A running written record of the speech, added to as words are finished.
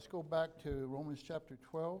go back to Romans chapter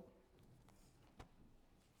 12.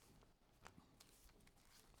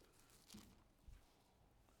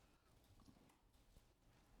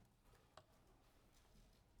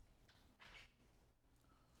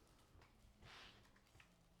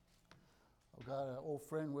 I've got an old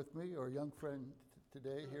friend with me, or a young friend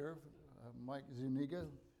today here, Mike Zuniga.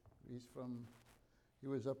 He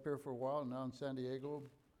was up here for a while, now in San Diego.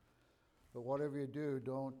 But whatever you do,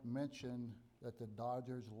 don't mention that the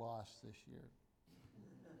Dodgers lost this year.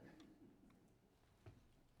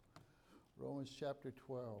 Romans chapter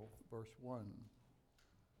 12, verse 1.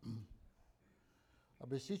 I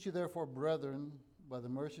beseech you therefore, brethren, by the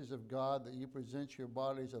mercies of God, that you present your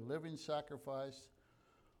bodies a living sacrifice,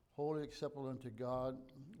 wholly acceptable unto God,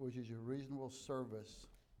 which is your reasonable service.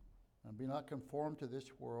 And be not conformed to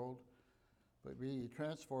this world, but be ye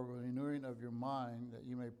transformed by the renewing of your mind, that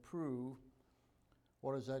you may prove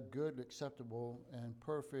what is that good, acceptable, and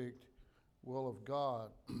perfect will of God.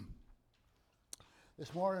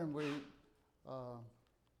 This morning we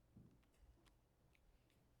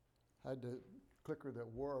had the clicker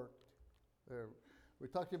that worked there. We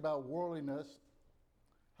talked about worldliness,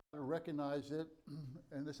 how to recognize it,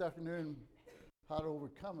 and this afternoon, how to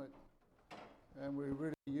overcome it. And we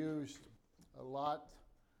really used a Lot,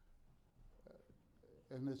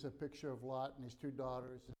 and there's a picture of Lot and his two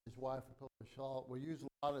daughters and his wife, a pillar of salt. We use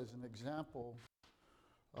Lot as an example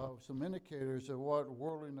of some indicators of what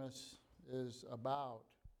worldliness is about.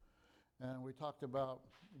 And we talked about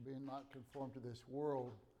being not conformed to this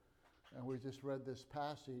world. And we just read this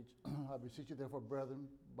passage. I beseech you therefore, brethren,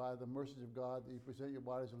 by the mercies of God, that you present your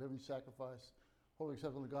bodies a living sacrifice, wholly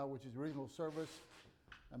acceptable to God, which is reasonable service.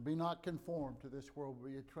 And be not conformed to this world,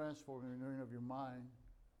 but be transformed in the renewing of your mind,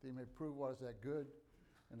 that you may prove what is that good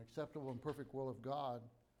and acceptable and perfect will of God.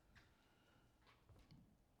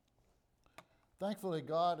 Thankfully,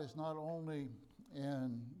 God is not only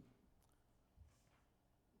in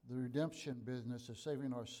the redemption business of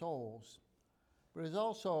saving our souls, but He's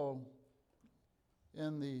also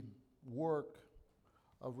in the work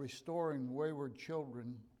of restoring wayward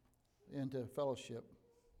children into fellowship.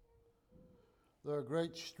 There are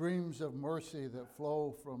great streams of mercy that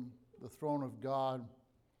flow from the throne of God,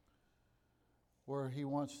 where He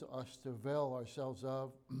wants us to avail ourselves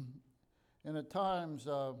of. And at times,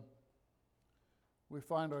 we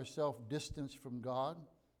find ourselves distanced from God,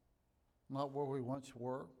 not where we once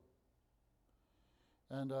were,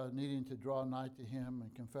 and needing to draw nigh to Him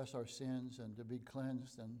and confess our sins and to be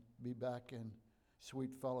cleansed and be back in sweet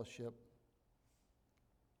fellowship.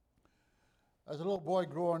 As a little boy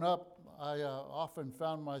growing up, I often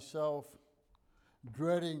found myself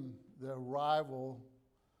dreading the arrival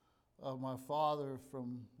of my father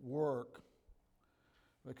from work,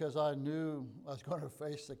 because I knew I was going to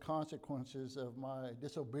face the consequences of my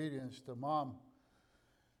disobedience to Mom.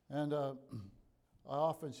 And I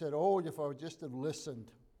often said, oh, if I would just have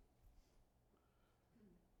listened.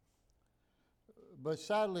 But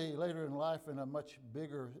sadly, later in life, in a much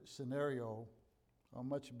bigger scenario, a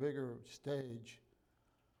much bigger stage,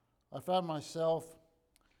 I found myself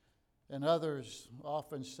and others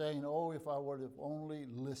often saying, oh, if I would have only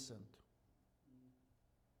listened.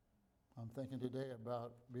 I'm thinking today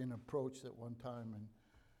about being approached at one time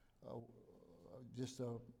and just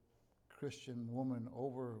a Christian woman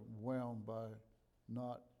overwhelmed by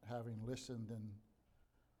not having listened and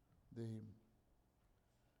the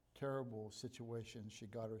terrible situation she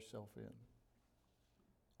got herself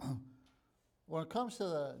in. When it comes to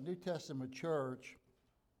the New Testament church,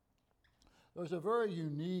 there's a very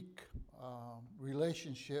unique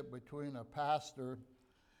relationship between a pastor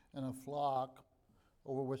and a flock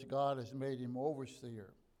over which God has made him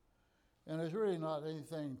overseer. And there's really not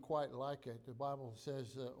anything quite like it. The Bible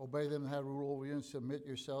says, obey them that have rule over you and submit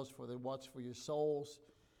yourselves, for they watch for your souls,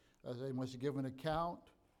 as they must give an account,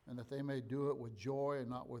 and that they may do it with joy and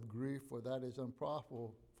not with grief, for that is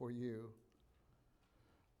unprofitable for you.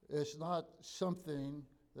 It's not something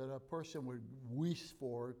that a person would wish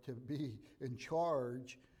for, to be in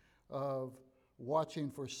charge of watching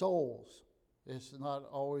for souls. It's not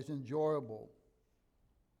always enjoyable.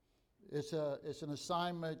 It's an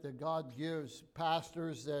assignment that God gives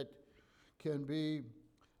pastors that can be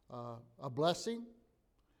a blessing.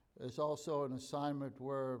 It's also an assignment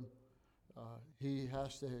where he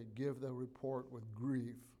has to give the report with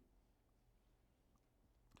grief.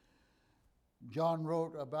 John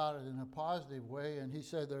wrote about it in a positive way, and he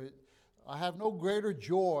said, I have no greater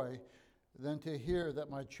joy than to hear that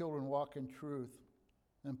my children walk in truth.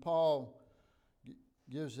 And Paul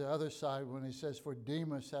gives the other side when he says, for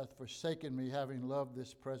Demas hath forsaken me, having loved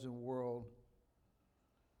this present world.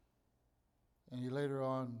 And he later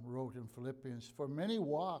on wrote in Philippians, "For many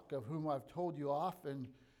walk, of whom I've told you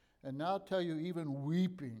often, and now tell you even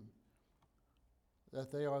weeping,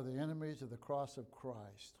 that they are the enemies of the cross of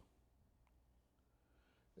Christ."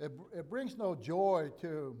 It brings no joy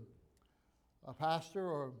to a pastor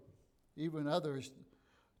or even others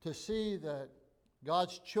to see that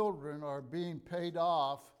God's children are being paid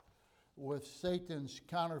off with Satan's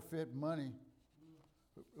counterfeit money,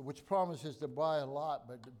 which promises to buy a lot,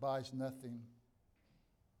 but it buys nothing.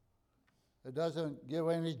 It doesn't give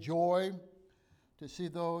any joy to see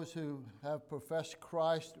those who have professed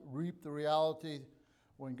Christ reap the reality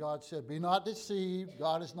when God said, "Be not deceived,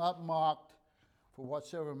 God is not mocked, for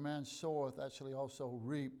whatsoever man soweth, that shall he also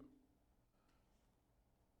reap."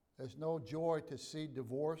 There's no joy to see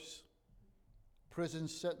divorce, prison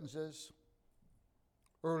sentences,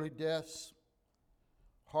 early deaths,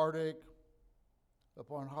 heartache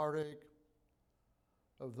upon heartache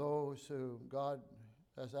of those who God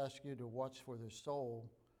has asked you to watch for their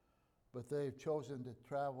soul, but they've chosen to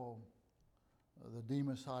travel the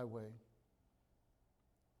Demas highway.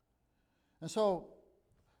 And so,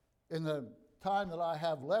 in the time that I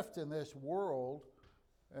have left in this world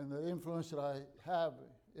and the influence that I have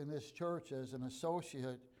in this church as an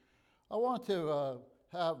associate, I want to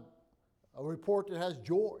have a report that has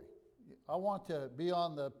joy. I want to be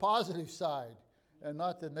on the positive side and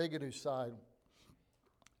not the negative side.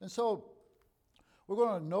 And so we're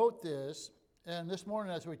going to note this, and this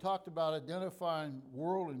morning as we talked about identifying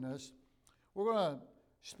worldliness, we're going to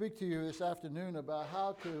speak to you this afternoon about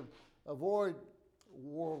how to avoid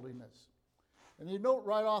worldliness. And you note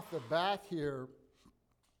right off the bat here,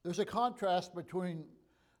 there's a contrast between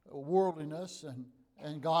worldliness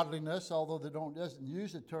and godliness, although doesn't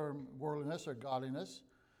use the term worldliness or godliness.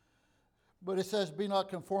 But it says, "Be not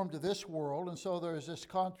conformed to this world," and so there's this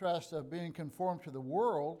contrast of being conformed to the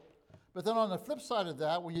world. But then on the flip side of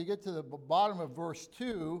that, when you get to the bottom of verse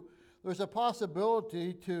 2, there's a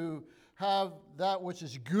possibility to have that which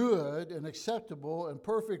is good and acceptable and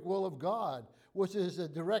perfect will of God, which is a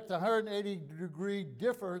direct 180-degree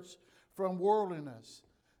difference from worldliness.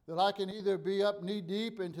 That I can either be up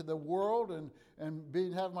knee-deep into the world and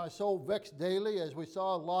have my soul vexed daily, as we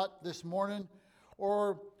saw a lot this morning,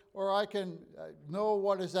 or I can know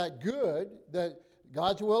what is that good, that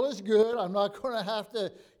God's will is good. I'm not going to have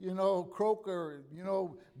to, croak or,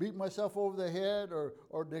 beat myself over the head or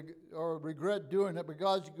regret doing it, but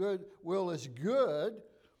God's good will is good.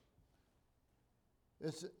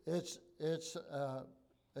 It's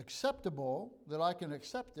acceptable, that I can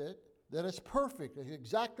accept it, that it's perfect. It's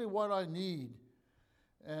exactly what I need,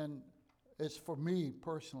 and it's for me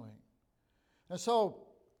personally. And so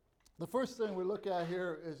the first thing we look at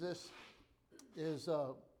here is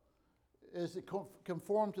it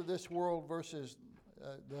conform to this world versus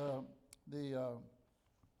the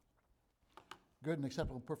good and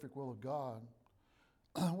acceptable and perfect will of God.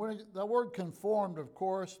 When the word conformed, of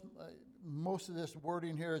course, most of this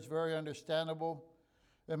wording here is very understandable.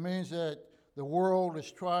 It means that the world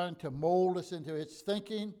is trying to mold us into its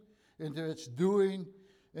thinking, into its doing,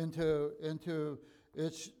 into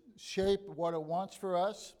its shape, what it wants for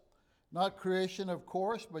us. Not creation, of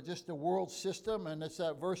course, but just the world system. And it's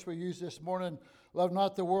that verse we used this morning, "Love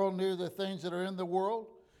not the world, neither the things that are in the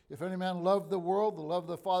world. If any man love the world, the love of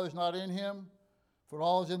the Father is not in him. For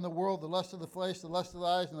all is in the world, the lust of the flesh, the lust of the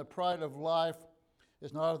eyes, and the pride of life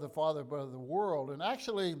is not of the Father, but of the world." And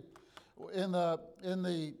actually, in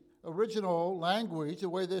the original language, the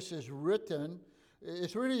way this is written,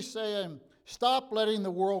 it's really saying, stop letting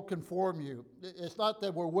the world conform you. It's not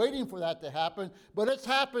that we're waiting for that to happen, but it's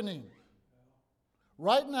happening.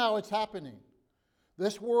 Right now, it's happening.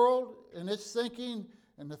 This world and its thinking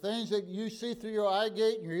and the things that you see through your eye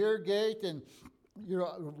gate and your ear gate and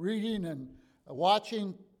your reading and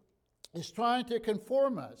watching is trying to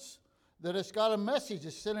conform us. That it's got a message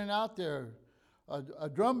that's sending out there, a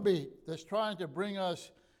drumbeat that's trying to bring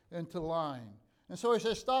us into line. And so he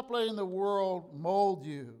says, stop letting the world mold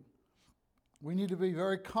you. We need to be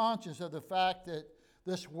very conscious of the fact that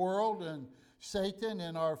this world and Satan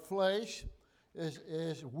and our flesh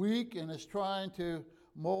is weak and is trying to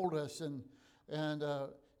mold us. And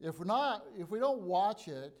if we don't watch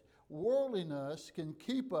it, worldliness can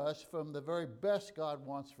keep us from the very best God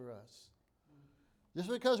wants for us. Just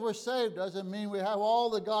because we're saved doesn't mean we have all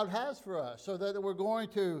that God has for us, so that we're going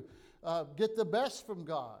to get the best from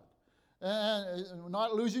God. And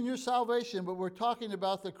not losing your salvation, but we're talking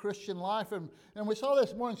about the Christian life. And we saw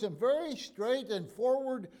this morning some very straight and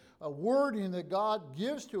forward wording that God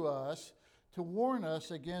gives to us to warn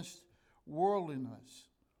us against worldliness.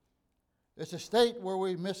 It's a state where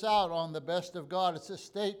we miss out on the best of God. It's a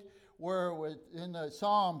state in the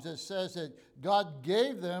Psalms it says that God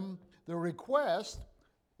gave them the request.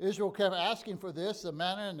 Israel kept asking for this, the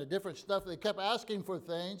manna and the different stuff. They kept asking for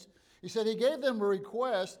things. He said he gave them a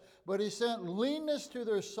request, but he sent leanness to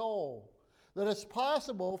their soul. That it's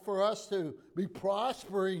possible for us to be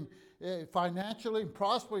prospering financially,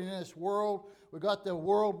 prospering in this world. We got the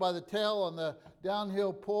world by the tail on the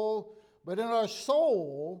downhill pull, but in our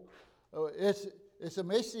soul, it's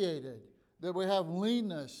emaciated, that we have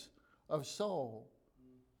leanness of soul.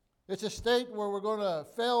 It's a state where we're going to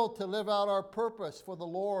fail to live out our purpose for the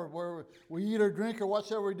Lord, where we eat or drink or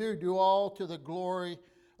whatsoever we do all to the glory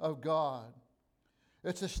of God.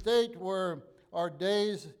 It's a state where our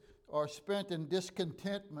days are spent in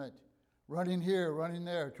discontentment, running here, running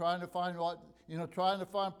there, trying to find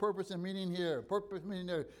purpose and meaning here, purpose, meaning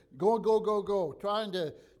there, go, trying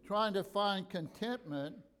to find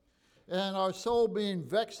contentment, and our soul being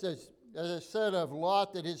vexed, as I said of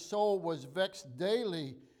Lot, that his soul was vexed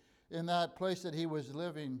daily in that place that he was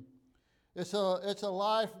living. It's a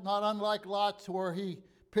life not unlike Lot's, where he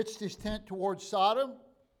pitched his tent towards Sodom,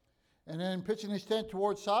 and then pitching his tent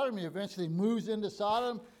towards Sodom, he eventually moves into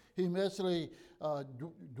Sodom. He eventually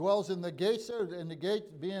dwells in the gates there, and the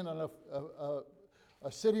gate being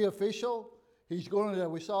a city official. He's going to,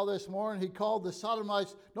 we saw this morning, he called the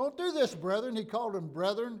Sodomites, "Don't do this, brethren." He called them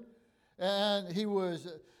brethren, and he was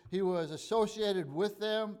associated with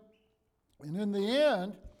them. And in the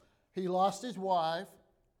end, he lost his wife,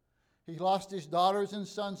 he lost his daughters and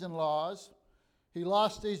sons-in-laws, he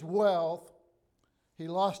lost his wealth, he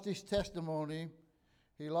lost his testimony,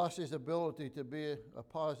 he lost his ability to be a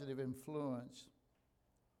positive influence.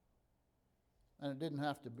 And it didn't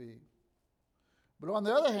have to be. But on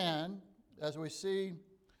the other hand, as we see,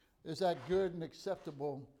 is that good and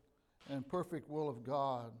acceptable and perfect will of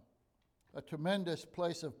God, a tremendous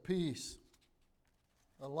place of peace,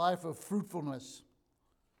 a life of fruitfulness,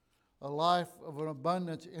 a life of an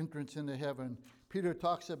abundant entrance into heaven. Peter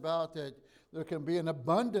talks about that there can be an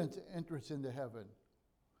abundant entrance into heaven,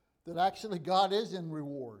 that actually God is in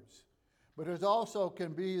rewards. But there's also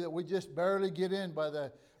can be that we just barely get in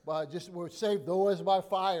we're saved though as by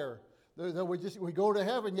fire. That we go to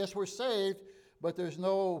heaven, yes, we're saved, but there's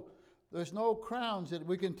no crowns that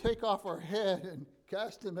we can take off our head and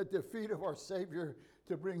cast them at the feet of our Savior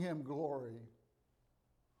to bring him glory.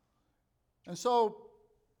 And so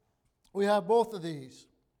we have both of these.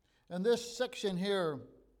 And this section here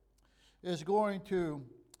is going to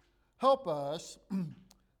help us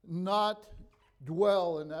not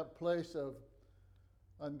dwell in that place of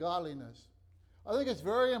ungodliness. I think it's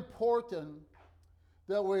very important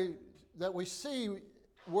that we see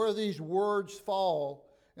where these words fall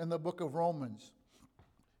in the book of Romans.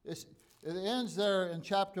 It ends there in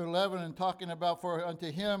chapter 11 and talking about for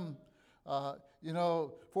unto him,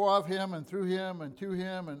 for of him and through him and to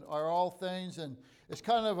him and are all things. And it's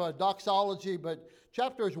kind of a doxology, but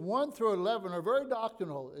chapters 1 through 11 are very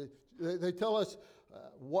doctrinal. They tell us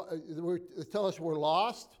we're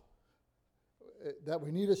lost, that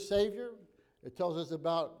we need a Savior. It tells us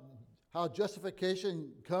about how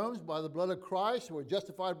justification comes by the blood of Christ. We're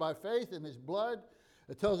justified by faith in his blood.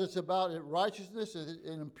 It tells us about righteousness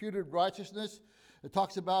and imputed righteousness. It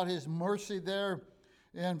talks about his mercy there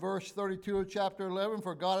in verse 32 of chapter 11.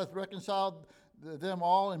 For God hath reconciled them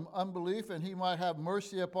all in unbelief, and he might have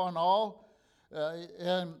mercy upon all.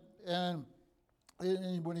 And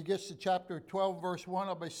when he gets to chapter 12, verse 1,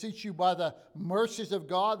 I beseech you by the mercies of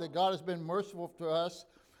God, that God has been merciful to us.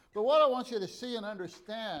 But what I want you to see and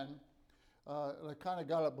understand, I kind of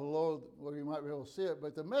got it below where you might be able to see it,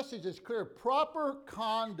 but the message is clear. Proper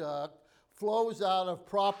conduct flows out of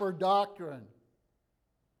proper doctrine.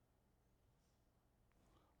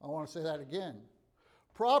 I want to say that again.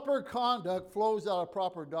 Proper conduct flows out of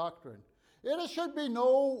proper doctrine. It should be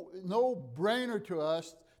no brainer to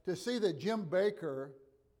us to see that Jim Bakker,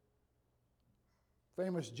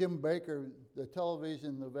 famous Jim Bakker, the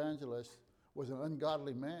television evangelist, was an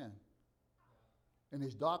ungodly man, and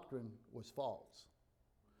his doctrine was false.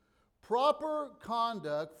 Proper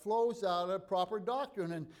conduct flows out of proper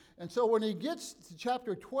doctrine. And so when he gets to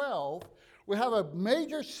chapter 12, we have a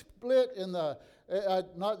major split in the,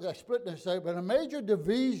 not a split necessarily, but a major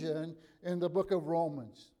division in the book of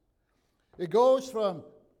Romans. It goes from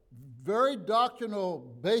very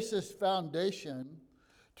doctrinal basis foundation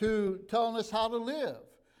to telling us how to live.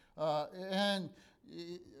 And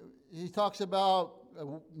he talks about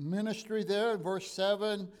ministry there in verse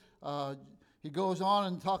 7. He goes on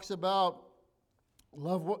and talks about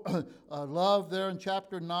love there in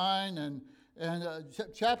chapter 9. And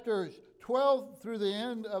chapters 12 through the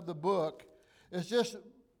end of the book is just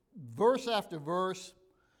verse after verse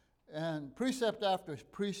and precept after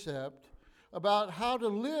precept about how to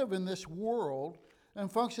live in this world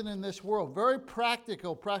and function in this world. Very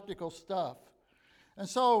practical stuff. And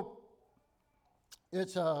so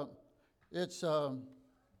it's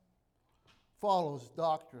follows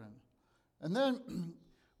doctrine. And then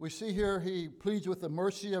we see here he pleads with the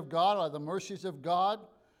mercy of God, or the mercies of God,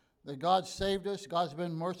 that God saved us, God's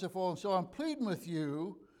been merciful. And so I'm pleading with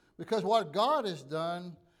you, because what God has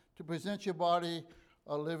done, to present your body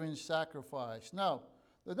a living sacrifice. Now,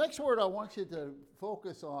 the next word I want you to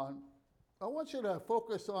focus on,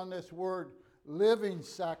 this word living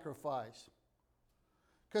sacrifice.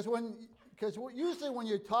 Because usually when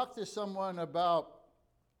you talk to someone about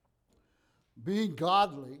being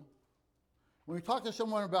godly, when you talk to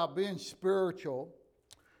someone about being spiritual,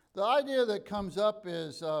 the idea that comes up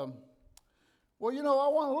is, I want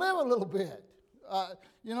to live a little bit.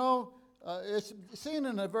 It's seen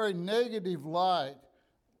in a very negative light.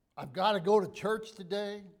 I've got to go to church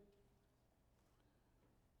today.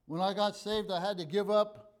 When I got saved, I had to give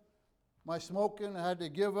up my smoking. I had to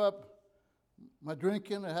give up my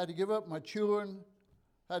drinking. I had to give up my chewing.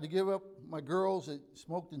 I had to give up my girls that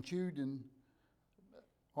smoked and chewed and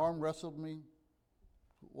arm wrestled me.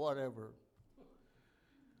 Whatever.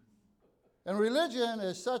 And religion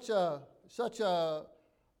is such a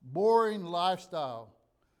boring lifestyle.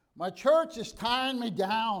 My church is tying me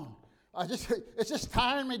down. It's just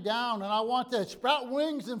tying me down, and I want to sprout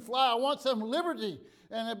wings and fly. I want some liberty,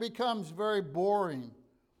 and it becomes very boring.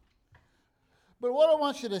 But what I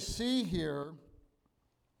want you to see here,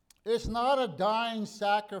 it's not a dying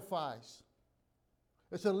sacrifice.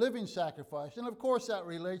 It's a living sacrifice. And of course that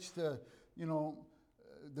relates to,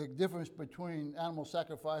 the difference between animal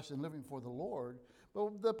sacrifice and living for the Lord.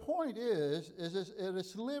 But the point is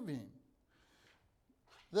it's living.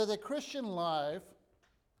 That the Christian life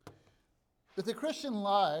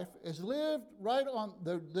is lived right on,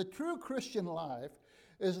 the true Christian life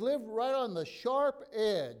is lived right on the sharp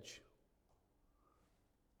edge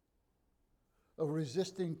of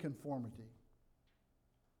resisting conformity.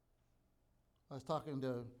 I was talking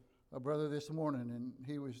to a brother this morning, and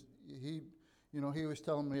he was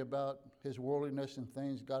telling me about his worldliness and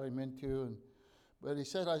things got him into, but he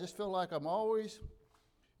said, I just feel like I'm always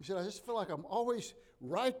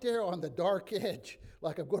right there on the dark edge,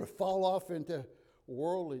 like I'm going to fall off into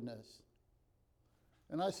worldliness.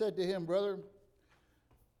 And I said to him, brother,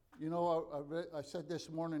 I said this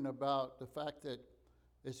morning about the fact that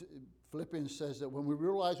Philippians says that when we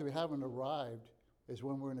realize we haven't arrived is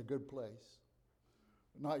when we're in a good place,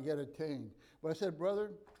 not yet attained. But I said,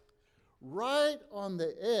 brother, right on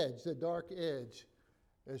the edge, the dark edge,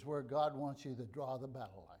 is where God wants you to draw the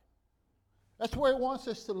battle line. That's where He wants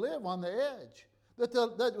us to live, on the edge. That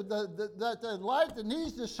the light that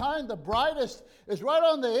needs to shine the brightest is right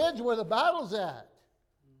on the edge where the battle's at.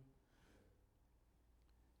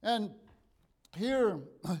 And here,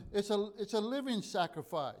 it's a living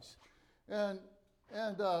sacrifice. And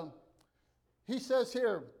he says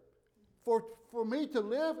here, for me to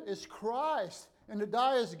live is Christ, and to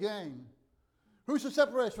die is gain. Who shall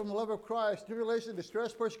separate us from the love of Christ? Tribulation,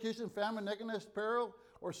 distress, persecution, famine, nakedness, peril,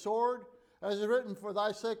 or sword? As is written, for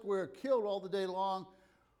thy sake we are killed all the day long.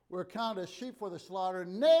 We are counted as sheep for the slaughter.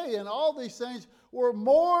 Nay, in all these things we're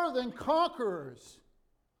more than conquerors.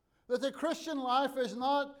 That the Christian life is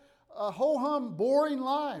not a ho-hum, boring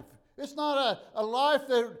life. It's not a life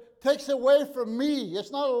that takes away from me.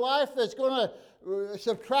 It's not a life that's going to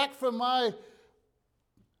subtract from my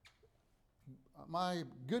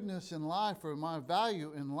goodness in life or my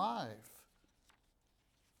value in life.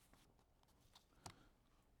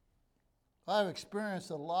 I've experienced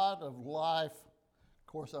a lot of life. Of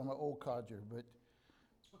course, I'm an old codger, but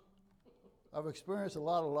I've experienced a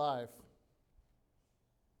lot of life.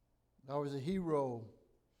 I was a hero,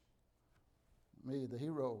 the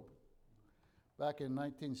hero, back in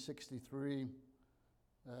 1963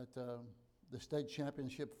 at the state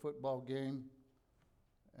championship football game,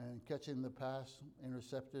 and catching the pass,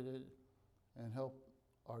 intercepted it, and helped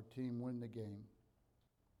our team win the game.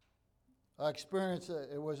 I experienced,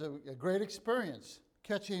 it was a great experience,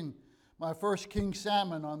 catching my first king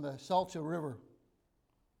salmon on the Salcha River,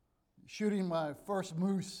 shooting my first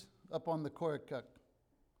moose up on the Koyukuk.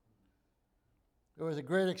 It was a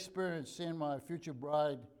great experience seeing my future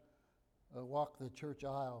bride walk the church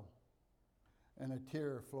aisle and a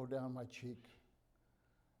tear flow down my cheek,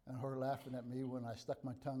 and her laughing at me when I stuck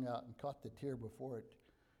my tongue out and caught the tear before it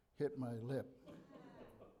hit my lip.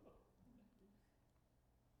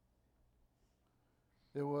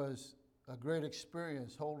 It was a great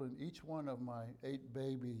experience holding each one of my 8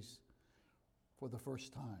 babies for the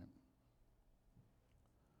first time.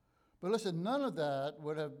 But listen, none of that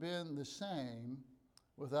would have been the same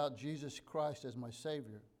without Jesus Christ as my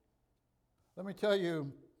Savior. Let me tell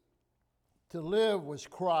you, to live was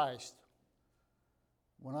Christ.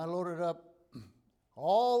 When I loaded up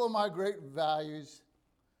all of my great values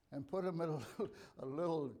and put them in a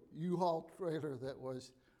little U-Haul trailer that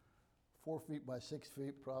was 4 feet by 6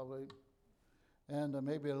 feet probably, and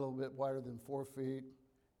maybe a little bit wider than 4 feet,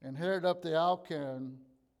 and headed up the Alcan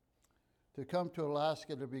to come to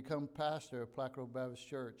Alaska to become pastor of Platte Grove Baptist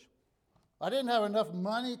Church. I didn't have enough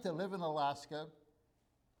money to live in Alaska,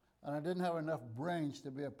 and I didn't have enough brains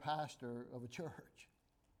to be a pastor of a church.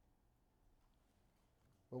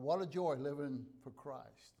 But what a joy living for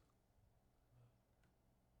Christ.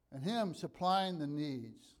 And Him supplying the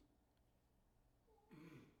needs.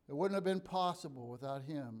 It wouldn't have been possible without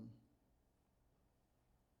Him.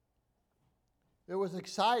 It was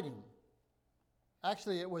exciting.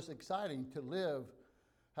 Actually, it was exciting to live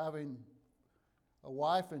having a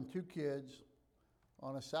wife and 2 kids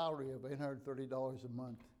on a salary of $830 a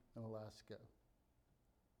month in Alaska.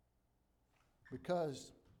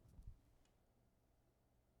 Because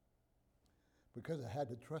I had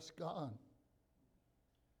to trust God.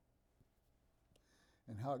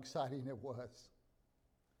 And how exciting it was.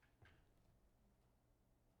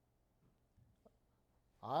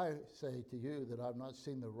 I say to you that I've not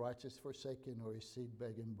seen the righteous forsaken or his seed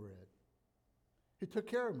begging bread. He took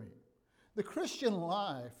care of me. The Christian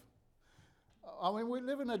life, I mean, we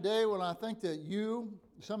live in a day when I think that you,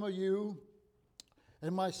 some of you,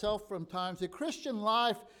 and myself from times, the Christian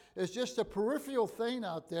life is just a peripheral thing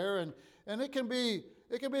out there, and it can be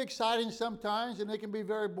exciting sometimes, and it can be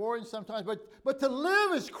very boring sometimes, but to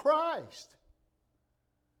live is Christ.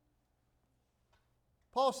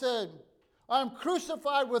 Paul said, I'm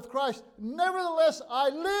crucified with Christ, nevertheless I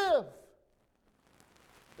live.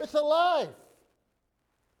 It's a life.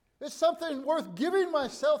 It's something worth giving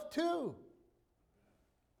myself to.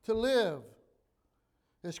 To live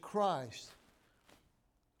is Christ.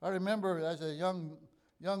 I remember as a young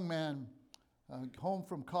man home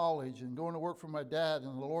from college and going to work for my dad,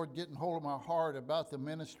 and the Lord getting hold of my heart about the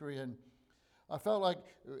ministry. And I felt like,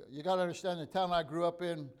 you got to understand, the town I grew up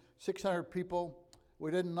in, 600 people. We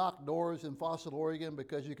didn't knock doors in Fossil, Oregon,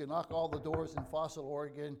 because you can knock all the doors in Fossil,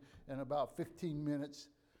 Oregon in about 15 minutes.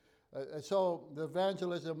 And so the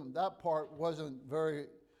evangelism, that part wasn't very,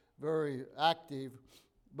 very active.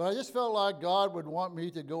 But I just felt like God would want me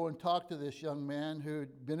to go and talk to this young man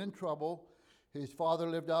who'd been in trouble. His father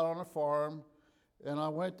lived out on a farm. And I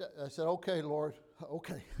said, okay, Lord,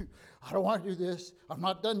 okay. I don't want to do this. I've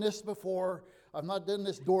not done this before. I've not done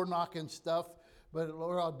this door knocking stuff. But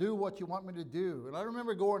Lord, I'll do what you want me to do. And I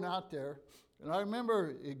remember going out there, and I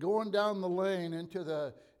remember going down the lane into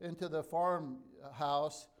the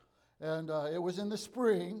farmhouse, and it was in the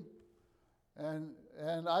spring, and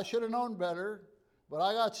I should have known better, but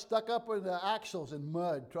I got stuck up in the axles in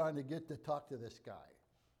mud trying to get to talk to this guy.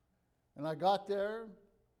 And I got there,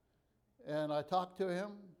 and I talked to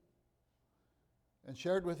him, and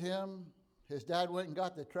shared with him. His dad went and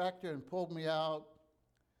got the tractor and pulled me out.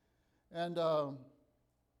 And I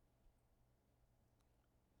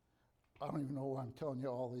don't even know why I'm telling you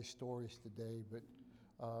all these stories today, but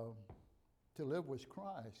to live was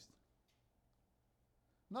Christ.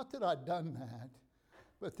 Not that I'd done that,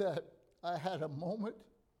 but that I had a moment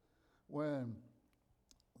when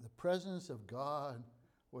the presence of God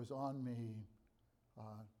was on me,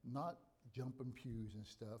 not jumping pews and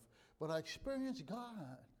stuff, but I experienced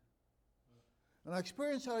God. And I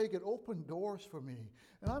experienced how He could open doors for me.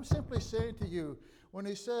 And I'm simply saying to you, when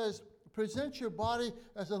He says, present your body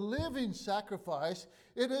as a living sacrifice,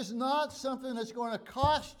 it is not something that's going to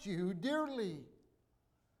cost you dearly.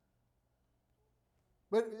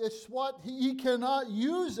 But it's what He cannot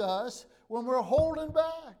use us when we're holding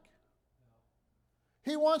back.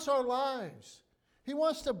 He wants our lives. He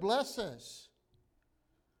wants to bless us.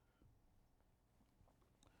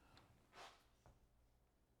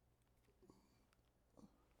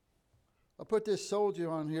 I put this soldier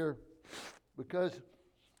on here because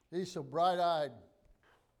he's so bright-eyed.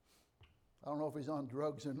 I don't know if he's on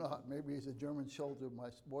drugs or not. Maybe he's a German soldier. My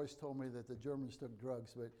boys told me that the Germans took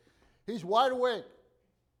drugs, but he's wide awake.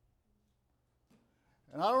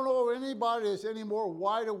 And I don't know if anybody is any more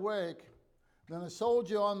wide awake than a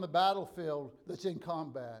soldier on the battlefield that's in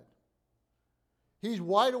combat. He's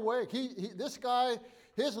wide awake. This guy,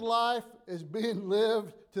 his life is being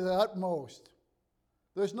lived to the utmost.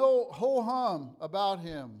 There's no ho-hum about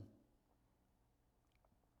him.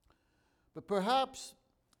 But perhaps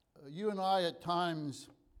you and I at times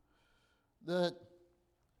that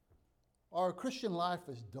our Christian life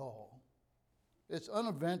is dull. it's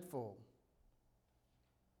uneventful.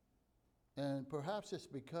 And perhaps it's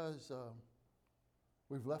because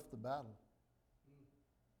we've left the battle.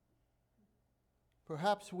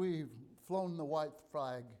 Perhaps we've flown the white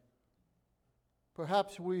flag.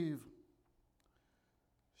 Perhaps we've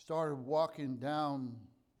started walking down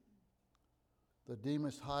the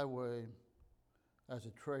Demas Highway as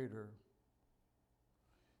a traitor.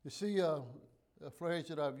 You see, a phrase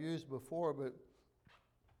that I've used before, but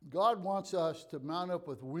God wants us to mount up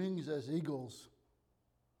with wings as eagles.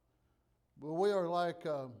 But we are like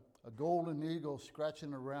a golden eagle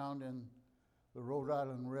scratching around in the Rhode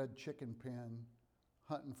Island red chicken pen,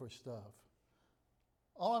 hunting for stuff.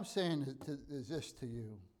 All I'm saying is this to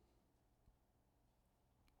you.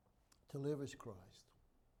 To live as Christ.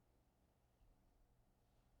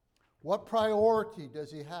 What priority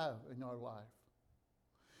does he have in our life?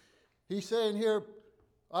 He's saying here,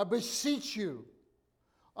 I beseech you,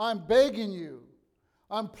 I'm begging you,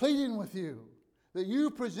 I'm pleading with you, that you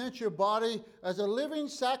present your body as a living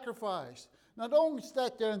sacrifice. Now don't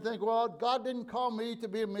sit there and think, well, God didn't call me to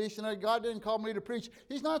be a missionary, God didn't call me to preach.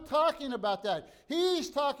 He's not talking about that. He's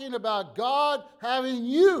talking about God having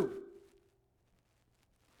you.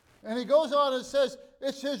 And he goes on and says,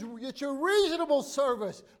 it's your reasonable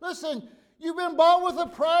service. Listen, you've been bought with a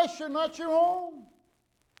price, you're not your own.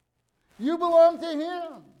 You belong to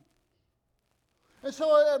him. And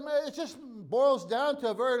so it just boils down to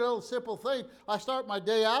a very little simple thing. I start my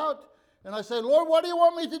day out and I say, Lord, what do you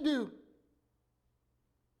want me to do?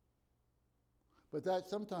 But that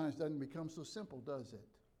sometimes doesn't become so simple, does it?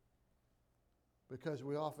 Because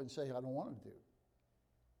we often say, I don't want to do.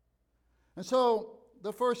 And so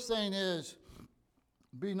the first thing is,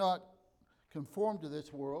 be not conformed to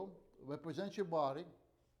this world, but present your body.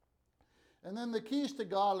 And then the keys to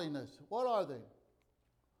godliness, what are they?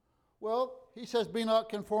 Well, he says, be not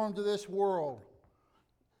conformed to this world.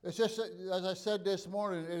 It's just, as I said this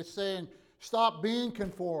morning, it's saying, stop being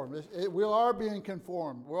conformed. We are being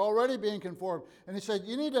conformed. We're already being conformed. And he said,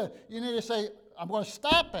 you need to say, I'm going to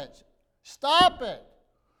stop it. Stop it.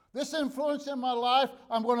 This influence in my life,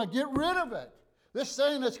 I'm going to get rid of it. This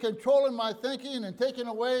thing that's controlling my thinking and taking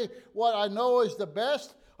away what I know is the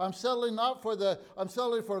best, I'm settling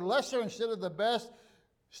for lesser instead of the best.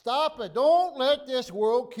 Stop it. Don't let this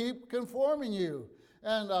world keep conforming you.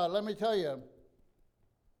 And let me tell you,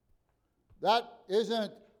 that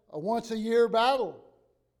isn't a once-a-year battle.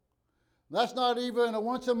 That's not even a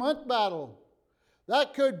once-a-month battle.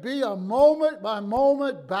 That could be a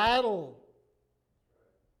moment-by-moment battle.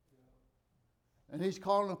 And he's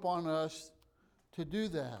calling upon us to do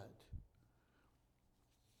that.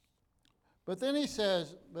 But then he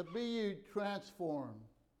says, but be ye transformed.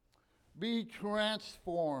 Be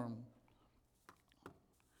transformed.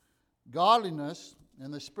 Godliness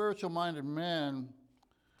in the spiritual-minded man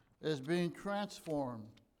is being transformed.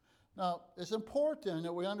 Now, it's important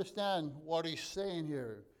that we understand what he's saying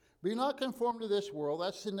here. Be not conformed to this world,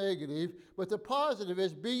 that's the negative, but the positive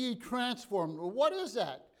is be ye transformed. Well, what is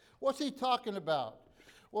that? What's he talking about?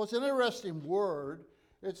 Well, it's an interesting word.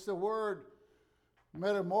 It's the word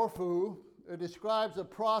metamorpho. It describes a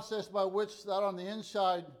process by which that on the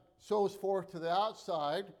inside shows forth to the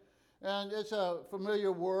outside. And it's a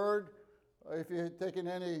familiar word if you've taken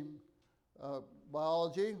any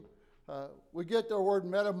biology. We get the word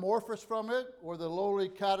metamorphosis from it, where the lowly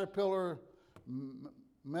caterpillar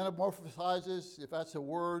metamorphosizes, if that's a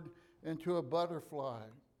word, into a butterfly.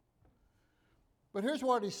 But here's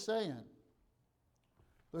what he's saying.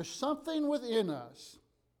 There's something within us,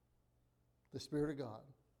 the Spirit of God.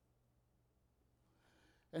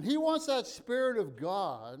 And he wants that Spirit of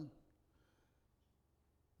God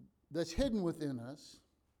that's hidden within us,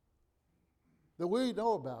 that we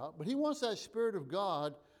know about, but he wants that Spirit of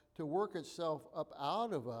God to work itself up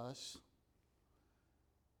out of us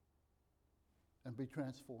and be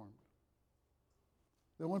transformed.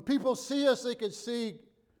 That when people see us, they can see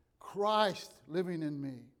Christ living in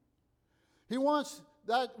me. He wants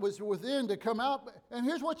that was within to come out. And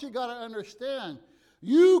here's what you got to understand.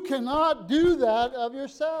 You cannot do that of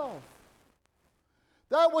yourself.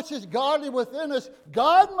 That which is godly within us,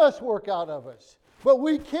 God must work out of us. But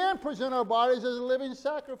we can present our bodies as a living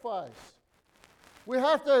sacrifice. We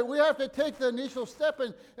have to take the initial step.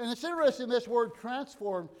 And it's interesting, this word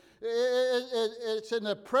transform. It's in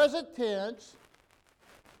the present tense.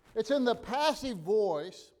 It's in the passive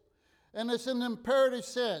voice. And it's in the imperative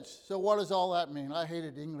sense. So what does all that mean? I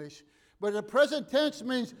hated English. But the present tense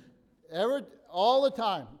means all the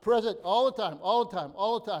time. Present, all the time, all the time,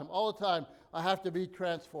 all the time, all the time. I have to be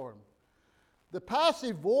transformed. The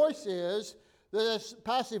passive voice is This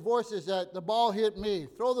passive voice is that the ball hit me.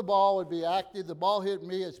 Throw the ball would be active. The ball hit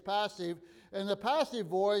me is passive. And the passive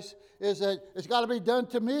voice is that it's got to be done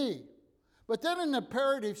to me. But then in the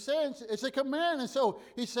imperative sense, it's a command. And so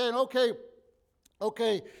he's saying, okay,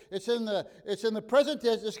 it's in the present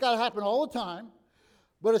tense. It's got to happen all the time.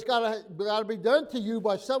 But it's got to be done to you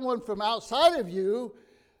by someone from outside of you.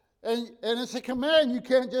 And it's a command. You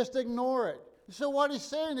can't just ignore it. So what he's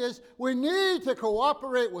saying is we need to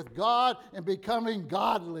cooperate with God in becoming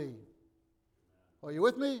godly. Are you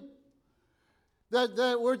with me?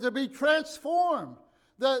 That we're to be transformed.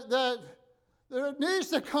 That there needs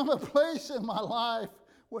to come a place in my life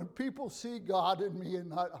when people see God in me and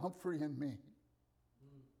not Humphrey in me.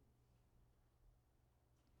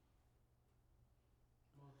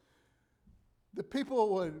 The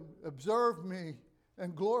people would observe me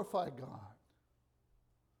and glorify God.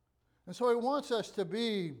 And so he wants us to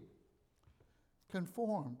be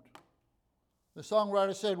conformed. The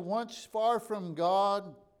songwriter said, once far from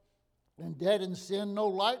God and dead in sin, no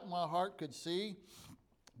light my heart could see.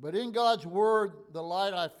 But in God's word, the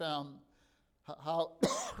light I found,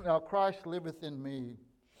 how Christ liveth in me.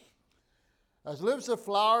 As lives the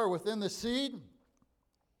flower within the seed,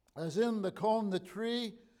 as in the cone the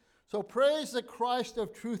tree, so praise the Christ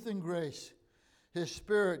of truth and grace. His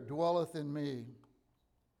Spirit dwelleth in me.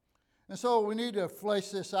 And so we need to flesh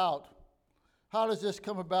this out. How does this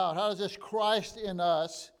come about? How does this Christ in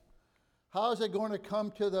us, how is it going to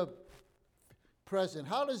come to the present?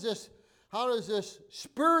 How does this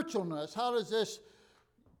spiritualness, how does this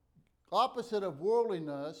opposite of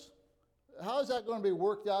worldliness, how is that going to be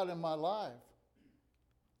worked out in my life?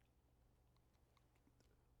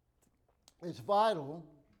 It's vital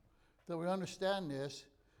that we understand this,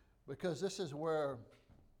 because this is where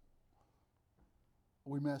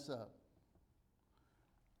we mess up.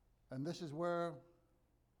 And this is where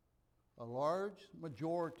a large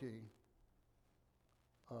majority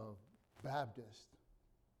of Baptists,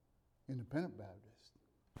 independent Baptists,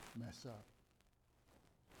 mess up.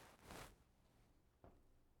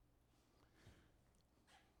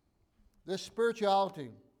 This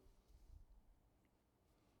spirituality,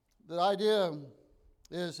 the idea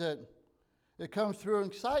is that it comes through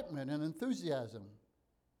excitement and enthusiasm.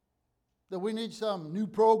 That we need some new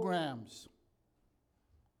programs,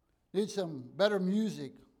 need some better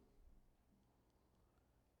music.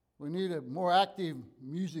 We need a more active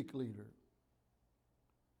music leader.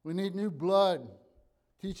 We need new blood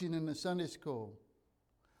teaching in the Sunday school.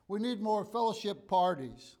 We need more fellowship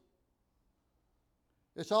parties.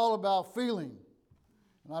 It's all about feeling.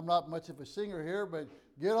 And I'm not much of a singer here, but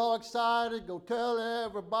get all excited, go tell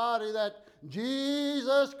everybody that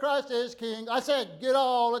Jesus Christ is King. I said, get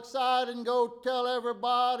all excited and go tell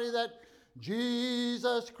everybody that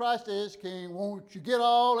Jesus Christ is King. Won't you get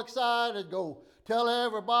all excited, go tell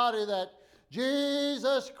everybody that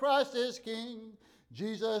Jesus Christ is King.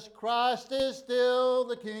 Jesus Christ is still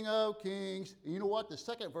the King of Kings. You know what? The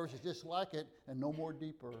second verse is just like it and no more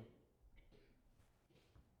deeper.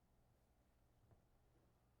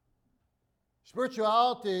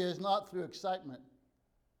 Spirituality is not through excitement.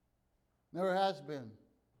 Never has been.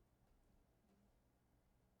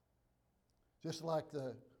 Just like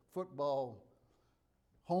the football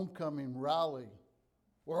homecoming rally.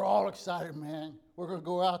 We're all excited, man. We're going to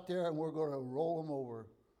go out there and we're going to roll them over.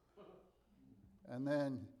 And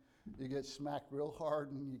then you get smacked real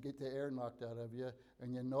hard and you get the air knocked out of you.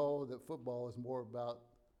 And you know that football is more about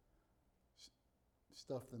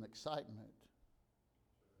stuff than excitement.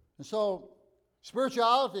 And so,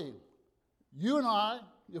 spirituality, you and I,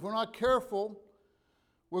 if we're not careful,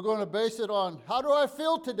 we're going to base it on, how do I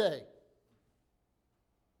feel today?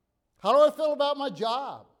 How do I feel about my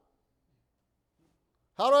job?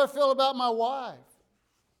 How do I feel about my wife?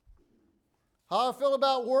 How do I feel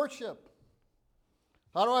about worship?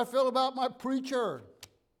 How do I feel about my preacher?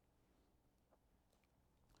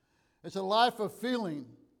 It's a life of feeling.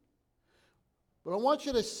 But I want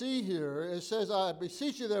you to see here, it says, I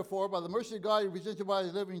beseech you therefore, by the mercy of God, you present your body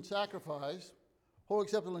a living sacrifice, wholly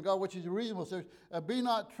acceptable to God, which is a reasonable service. Be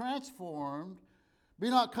not conformed,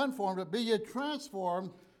 but be ye transformed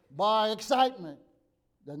by excitement.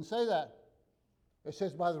 Doesn't say that. It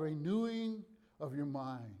says by the renewing of your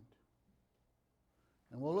mind.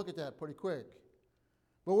 And we'll look at that pretty quick.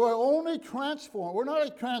 But we're only transformed. We're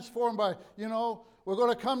not transformed by, we're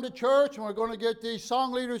going to come to church and we're going to get these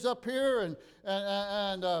song leaders up here and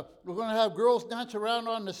we're going to have girls dance around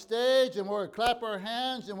on the stage and we're going to clap our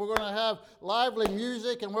hands and we're going to have lively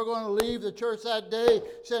music and we're going to leave the church that day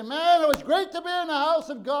saying, man, it was great to be in the house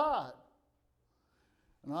of God.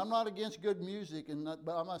 And I'm not against good music,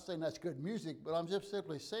 but I'm not saying that's good music, but I'm just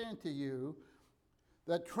simply saying to you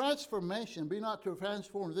that transformation, be not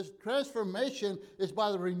transformed. This transformation is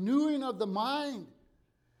by the renewing of the mind.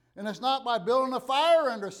 And it's not by building a fire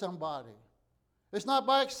under somebody. It's not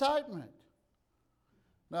by excitement.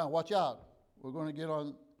 Now, watch out. We're going to get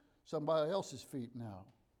on somebody else's feet now.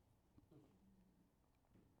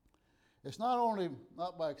 It's not only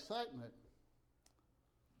not by excitement,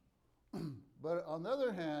 but on the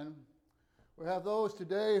other hand, we have those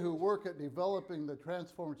today who work at developing the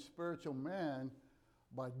transformed spiritual man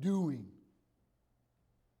by doing.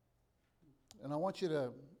 And I want you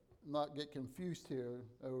to not get confused here.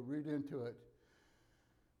 I will read into it.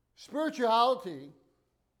 Spirituality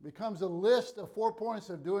becomes a list of 4 points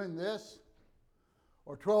of doing this,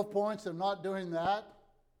 or 12 points of not doing that.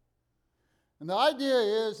 And the idea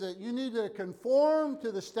is that you need to conform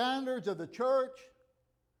to the standards of the church.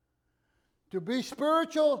 To be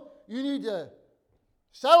spiritual, you need to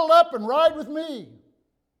settle up and ride with me.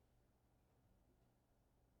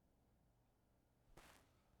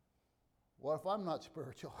 What if I'm not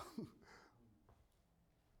spiritual?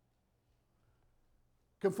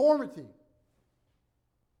 Conformity.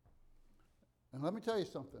 And let me tell you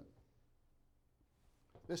something.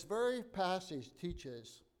 This very passage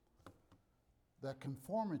teaches that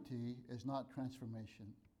conformity is not transformation.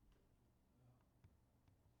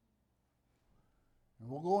 And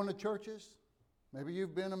we'll go into churches. Maybe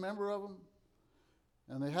you've been a member of them.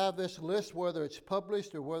 And they have this list, whether it's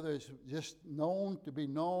published or whether it's just known to be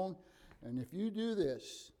known. And if you do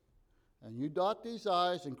this, and you dot these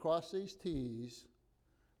I's and cross these T's,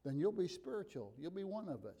 then you'll be spiritual. You'll be one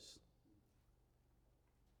of us.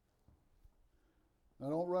 Now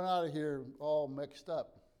don't run out of here all mixed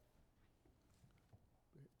up.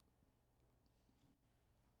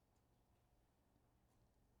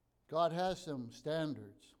 God has some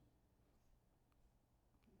standards.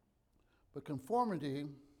 But conformity,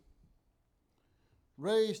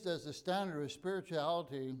 raised as the standard of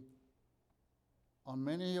spirituality, on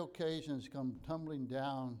many occasions come tumbling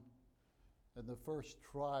down at the first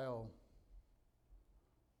trial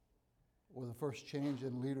or the first change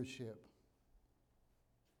in leadership.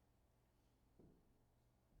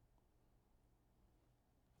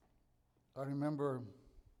 I remember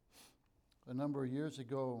a number of years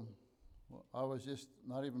ago, I was just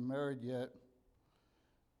not even married yet,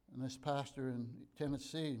 and this pastor in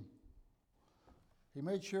Tennessee, he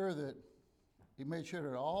made sure that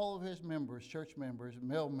all of his members, church members,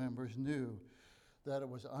 male members, knew that it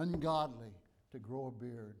was ungodly to grow a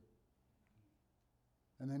beard.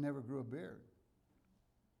 And they never grew a beard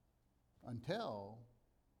until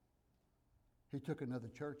he took another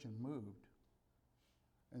church and moved.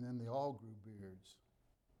 And then they all grew beards.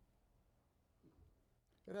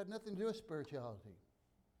 It had nothing to do with spirituality.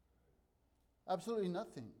 Absolutely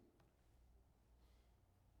nothing.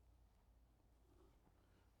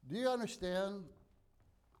 Do you understand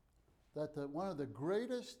that one of the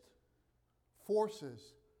greatest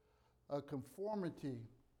forces of conformity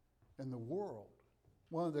in the world,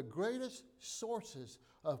 one of the greatest sources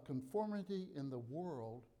of conformity in the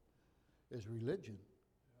world is religion?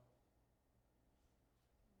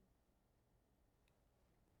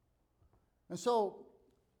 And so,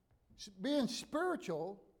 being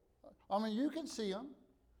spiritual, I mean, you can see them.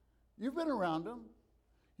 You've been around them.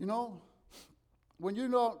 You know, when you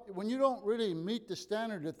don't really meet the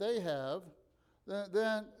standard that they have,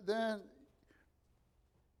 then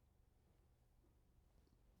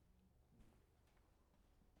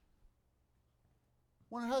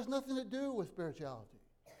when it has nothing to do with spirituality.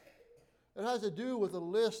 It has to do with a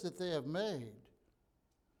list that they have made.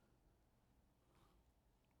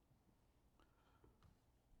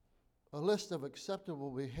 A list of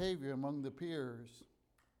acceptable behavior among the peers.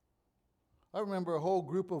 I remember a whole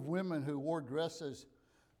group of women who wore dresses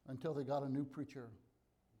until they got a new preacher.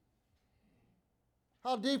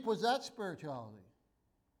 How deep was that spirituality?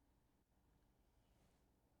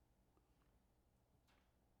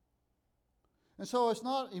 And so it's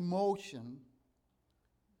not emotion.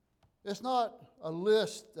 It's not a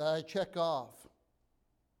list that I check off.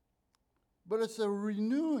 But it's a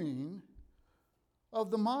renewing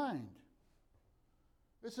of the mind.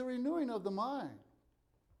 It's a renewing of the mind.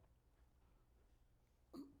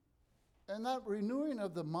 And that renewing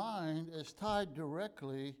of the mind is tied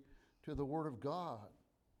directly to the Word of God.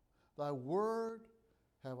 Thy word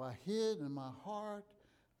have I hid in my heart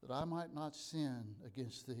that I might not sin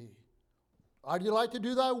against thee. I delight to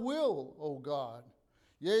do thy will, O God.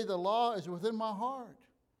 Yea, the law is within my heart.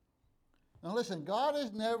 Now listen, God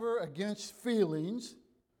is never against feelings.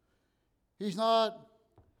 He's not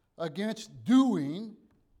against doing.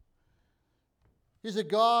 He's a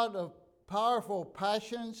God of powerful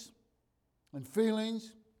passions. and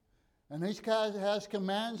feelings. And each guy has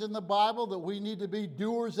commands in the Bible that we need to be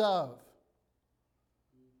doers of.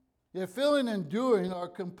 Yet feeling and doing are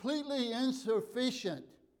completely insufficient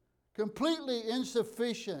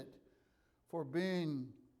for being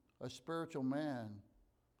a spiritual man.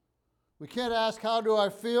 We can't ask, how do I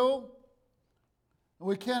feel? And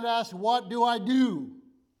we can't ask, what do I do?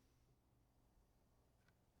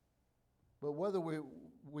 But whether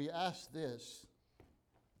we ask this,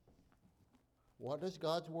 what does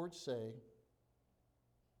God's Word say?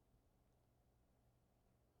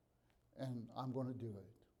 And I'm going to do it.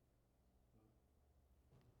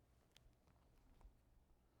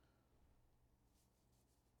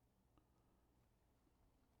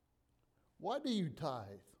 Why do you tithe?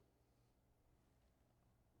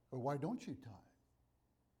 Or why don't you tithe?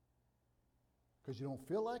 Because you don't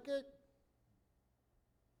feel like it?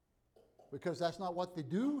 Because that's not what they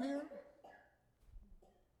do here?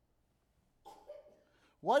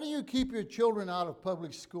 Why do you keep your children out of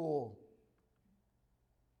public school?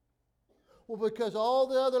 Well, because all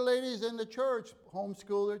the other ladies in the church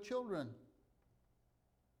homeschool their children.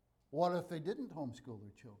 What if they didn't homeschool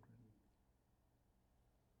their children?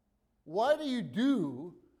 Why do you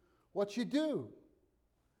do what you do?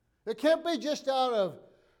 It can't be just out of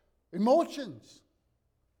emotions.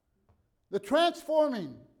 The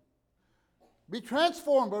transforming. Be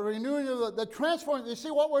transformed by renewing of the transforming. You see,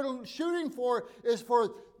 what we're shooting for is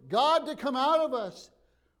for God to come out of us,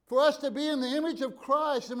 for us to be in the image of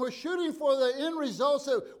Christ, and we're shooting for the end results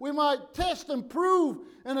that we might test and prove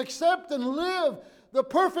and accept and live the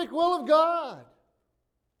perfect will of God.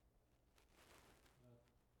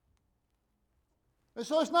 And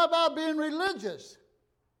so it's not about being religious.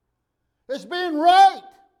 It's being right.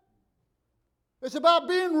 It's about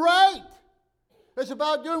being right. It's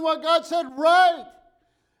about doing what God said right.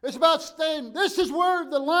 It's about staying, this is where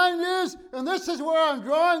the line is, and this is where I'm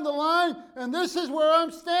drawing the line, and this is where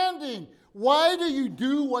I'm standing. Why do you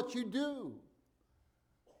do what you do?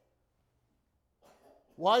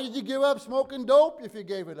 Why did you give up smoking dope if you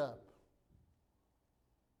gave it up?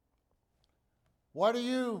 Why do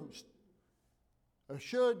you or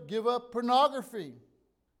should give up pornography?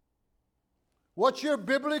 What's your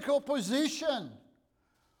biblical position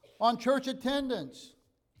on church attendance?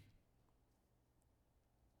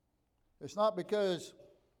 It's not because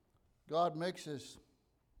God makes us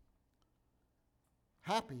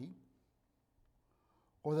happy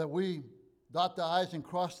or that we dot the I's and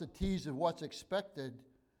cross the T's of what's expected,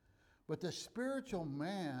 but the spiritual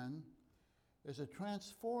man is a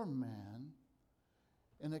transformed man,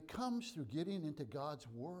 and it comes through getting into God's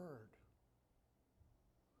Word.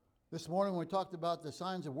 This morning when we talked about the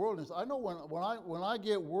signs of worldliness, I know when I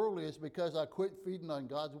get worldly, it's because I quit feeding on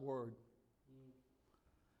God's Word.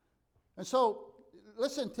 And so,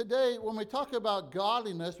 listen, today when we talk about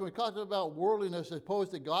godliness, when we talk about worldliness as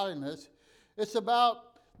opposed to godliness, it's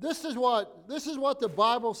about this is what the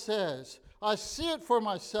Bible says. I see it for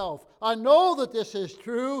myself. I know that this is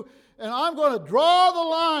true, and I'm going to draw the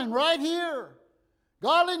line right here.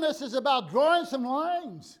 Godliness is about drawing some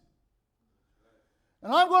lines.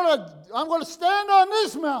 And I'm going to stand on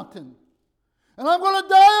this mountain. And I'm going to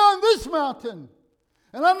die on this mountain.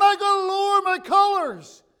 And I'm not going to lower my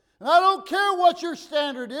colors. And I don't care what your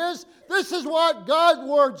standard is. This is what God's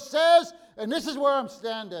Word says, and this is where I'm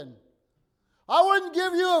standing. I wouldn't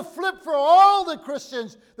give you a flip for all the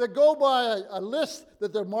Christians that go by a list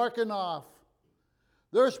that they're marking off.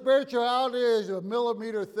 Their spirituality is a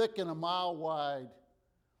millimeter thick and a mile wide.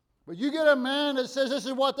 But you get a man that says, this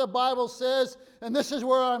is what the Bible says, and this is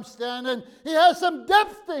where I'm standing. He has some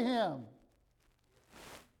depth to him.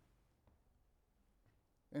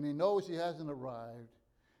 And he knows he hasn't arrived.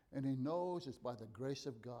 And he knows it's by the grace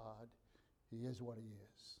of God he is what he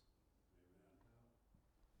is.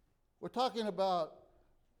 We're talking about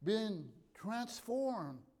being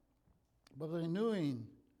transformed by the renewing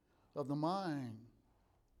of the mind.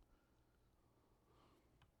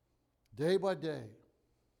 Day by day.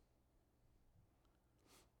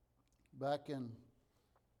 Back in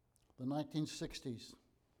the 1960s,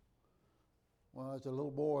 when I was a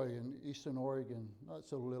little boy in Eastern Oregon, not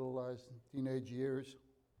so little, I was in teenage years,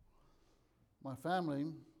 my family,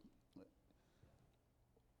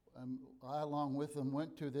 and I along with them,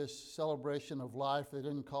 went to this celebration of life. They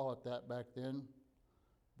didn't call it that back then,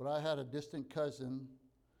 but I had a distant cousin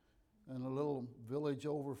in a little village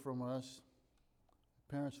over from us.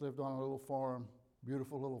 Parents lived on a little farm,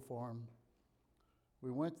 beautiful little farm.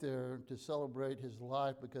 We went there to celebrate his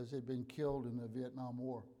life because he'd been killed in the Vietnam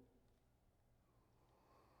War.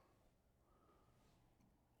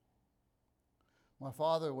 My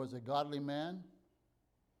father was a godly man.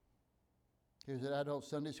 He was an adult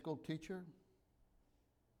Sunday school teacher.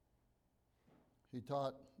 He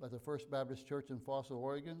taught at the First Baptist Church in Fossil,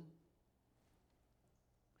 Oregon.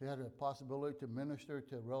 He had a possibility to minister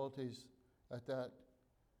to relatives at that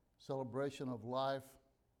celebration of life.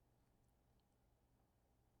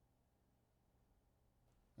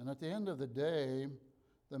 And at the end of the day,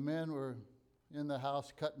 the men were in the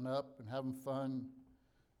house cutting up and having fun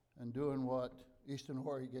and doing what Eastern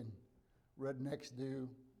Oregon rednecks do.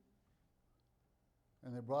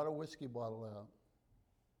 And they brought a whiskey bottle out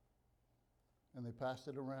and they passed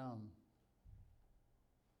it around.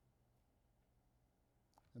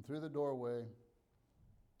 And through the doorway,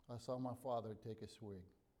 I saw my father take a swig.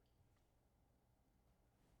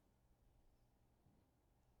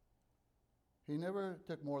 He never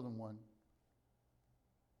took more than one.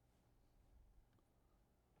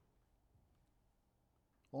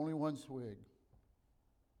 Only one swig.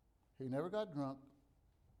 He never got drunk.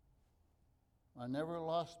 I never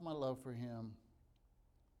lost my love for him.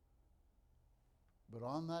 But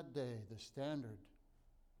on that day, the standard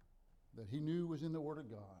that he knew was in the Word of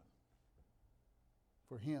God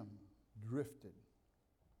for him drifted.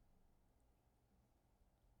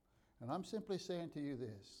 And I'm simply saying to you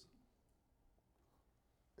this.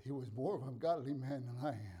 He was more of a godly man than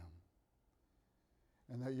I am.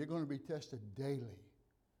 And that you're going to be tested daily,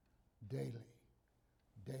 daily,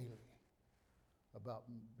 daily about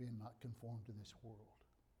being not conformed to this world.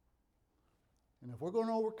 And if we're going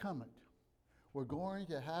to overcome it, we're going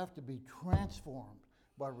to have to be transformed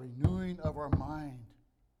by renewing of our mind.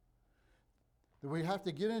 That we have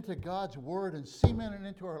to get into God's Word and cement it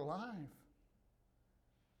into our life.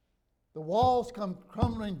 The walls come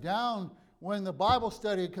crumbling down when the Bible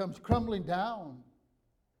study comes crumbling down.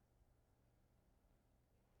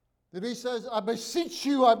 That he says, I beseech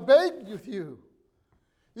you, I beg of you.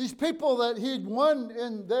 These people that he'd won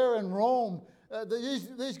there in Rome,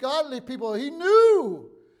 these godly people, he knew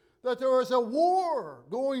that there was a war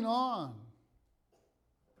going on.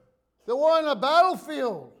 They were on a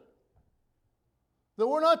battlefield. They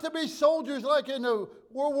were not to be soldiers like in the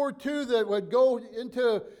World War II that would go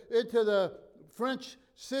into the French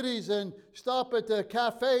cities and stop at the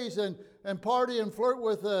cafes and party and flirt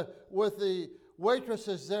with the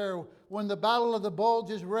waitresses there when the Battle of the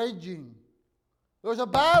Bulge is raging. There was a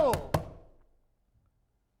battle.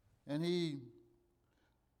 And he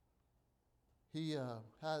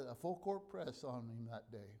had a full court press on him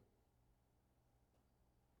that day.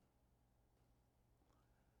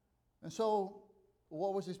 And so,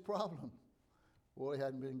 what was his problem? Well, he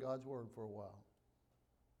hadn't been in God's Word for a while.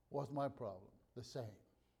 What's my problem? The same.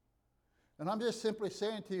 And I'm just simply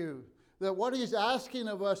saying to you that what he's asking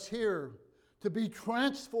of us here, to be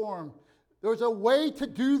transformed, there's a way to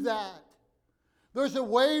do that. There's a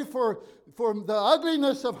way for the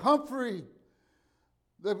ugliness of Humphrey,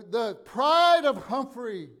 the pride of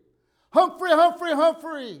Humphrey.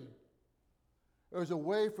 Humphrey. There's a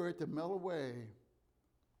way for it to melt away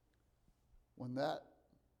when that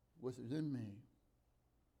was in me.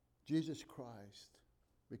 Jesus Christ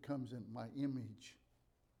becomes in my image,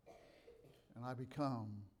 and I become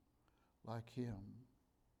like him.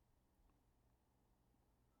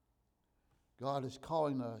 God is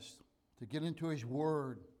calling us to get into his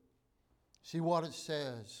Word, see what it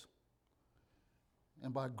says,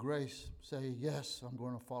 and by grace say, yes, I'm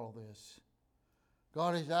going to follow this.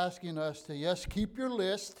 God is asking us to, yes, keep your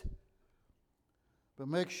list, but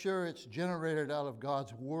make sure it's generated out of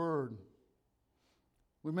God's Word.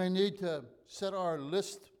 We may need to set our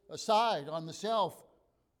list aside on the shelf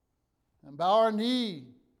and bow our knee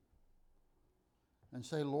and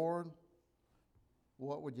say, Lord,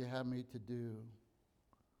 what would you have me to do?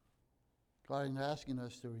 God is asking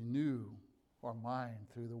us to renew our mind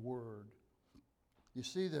through the Word. You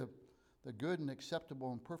see, the good and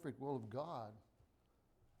acceptable and perfect will of God,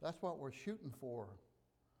 that's what we're shooting for.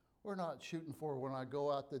 We're not shooting for when I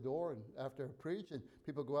go out the door and after I preach and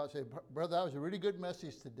people go out and say, brother, that was a really good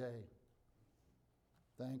message today.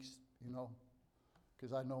 Thanks,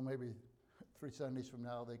 because I know maybe 3 Sundays from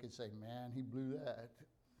now they could say, man, he blew that.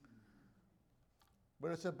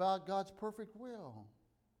 But it's about God's perfect will.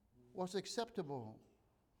 What's acceptable.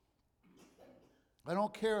 I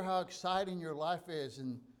don't care how exciting your life is,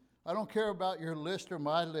 and I don't care about your list or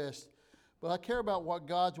my list, but I care about what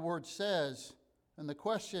God's Word says. And the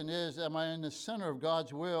question is, am I in the center of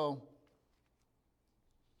God's will?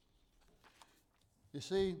 You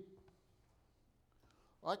see,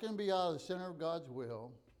 I can be out of the center of God's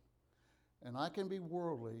will, and I can be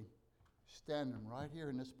worldly, standing right here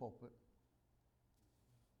in this pulpit.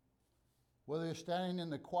 Whether you're standing in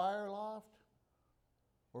the choir loft,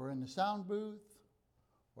 or in the sound booth,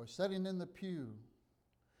 or sitting in the pew,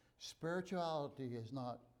 spirituality is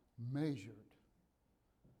not measured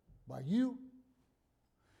by you.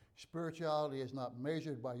 Spirituality is not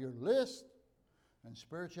measured by your list, and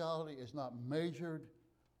spirituality is not measured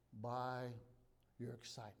by your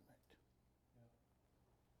excitement.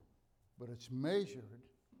 But it's measured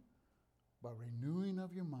by renewing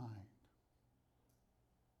of your mind.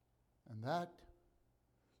 And that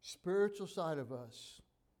spiritual side of us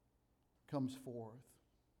comes forth.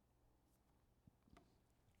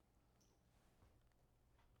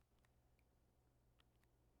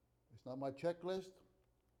 It's not my checklist.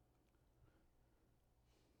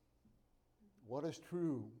 What is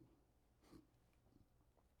true?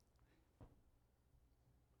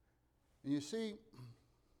 And you see,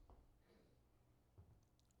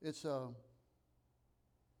 it's a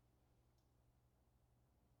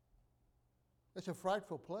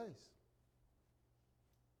frightful place.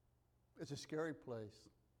 It's a scary place.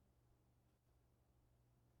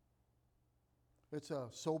 It's a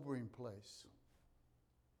sobering place.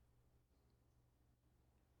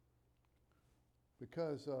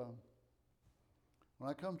 Because when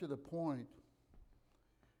I come to the point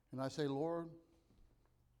and I say, Lord,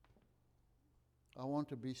 I want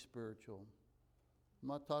to be spiritual. I'm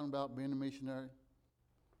not talking about being a missionary.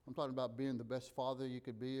 I'm talking about being the best father you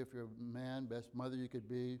could be if you're a man, best mother you could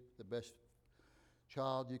be, the best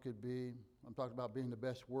child you could be. I'm talking about being the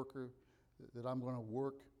best worker, that I'm going to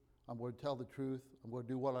work. I'm going to tell the truth. I'm going to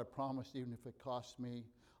do what I promised, even if it costs me.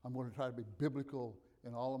 I'm going to try to be biblical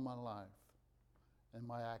in all of my life and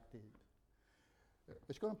my acting.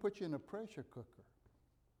 It's going to put you in a pressure cooker.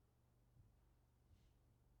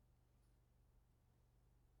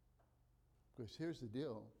 Because here's the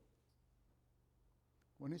deal.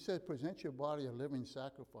 When he said, present your body a living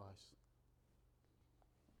sacrifice,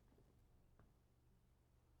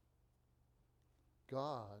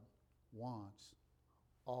 God wants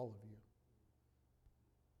all of you.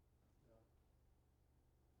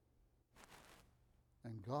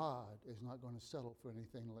 And God is not going to settle for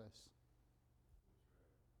anything less.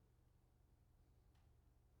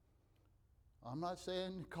 I'm not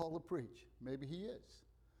saying call to preach. Maybe he is.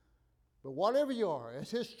 But whatever you are,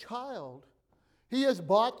 as his child, he has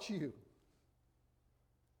bought you.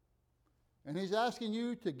 And he's asking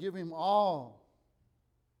you to give him all.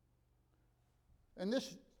 And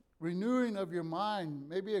this renewing of your mind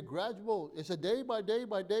may be a gradual, it's a day by day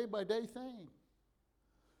by day by day thing.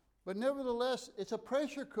 But nevertheless, it's a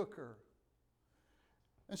pressure cooker.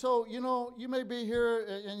 And so, you may be here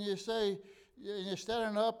and you say, and you're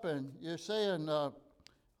standing up and you're saying,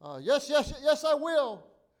 yes, I will.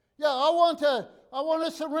 Yeah, I want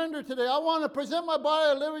to surrender today. I want to present my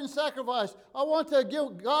body a living sacrifice. I want to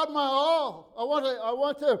give God my all. I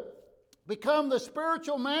want to become the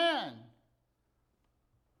spiritual man.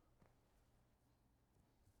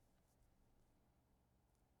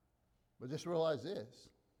 But just realize this.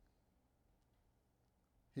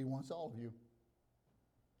 He wants all of you.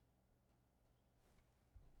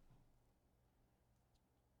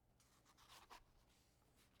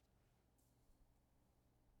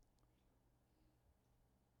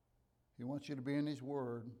 He wants you to be in his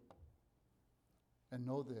word and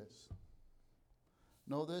know this.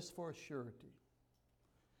 Know this for a surety.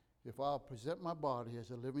 If I'll present my body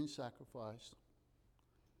as a living sacrifice,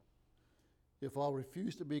 if I'll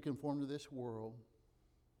refuse to be conformed to this world,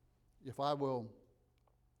 if I will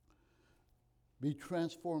be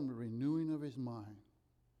transformed in the renewing of his mind,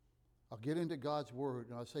 I'll get into God's word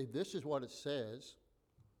and I'll say, this is what it says.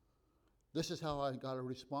 This is how I got to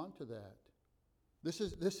respond to that. This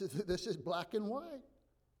is black and white.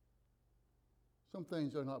 Some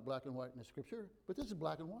things are not black and white in the scripture, but this is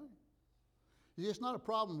black and white. See, it's not a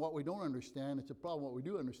problem what we don't understand. It's a problem what we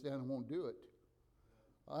do understand and won't do it.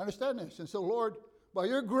 I understand this. And so, Lord, by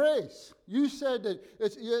your grace, you said that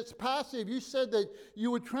it's passive. You said that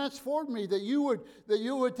you would transform me, that you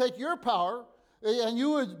would take your power and you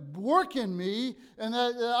would work in me, and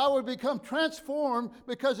that I would become transformed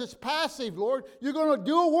because it's passive, Lord. You're going to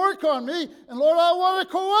do a work on me, and Lord, I want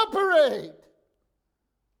to cooperate.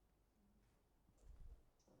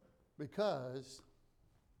 Because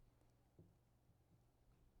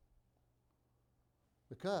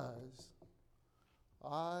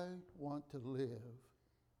I want to live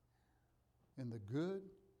in the good,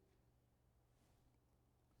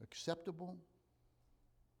 acceptable,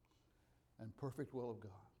 and perfect will of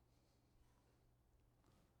God.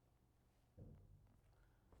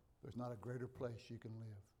 There's not a greater place you can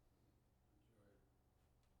live.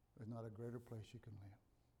 There's not a greater place you can live.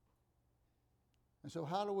 And so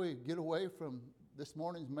how do we get away from this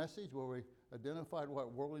morning's message where we identified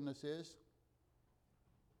what worldliness is?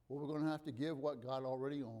 Well, we're going to have to give what God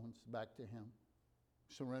already owns back to Him,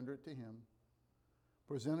 surrender it to Him,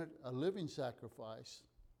 present it a living sacrifice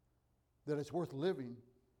that it's worth living.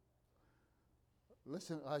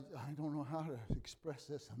 Listen, I don't know how to express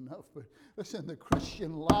this enough, but listen, the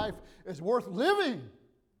Christian life is worth living.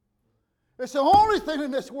 It's the only thing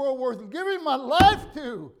in this world worth giving my life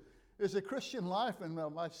to is the Christian life and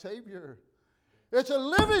my Savior. It's a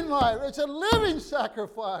living life. It's a living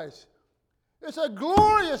sacrifice. It's a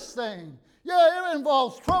glorious thing. Yeah, it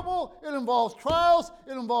involves trouble. It involves trials.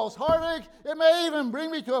 It involves heartache. It may even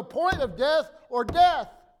bring me to a point of death or death.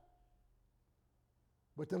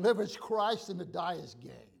 But to live is Christ and to die is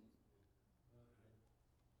gain.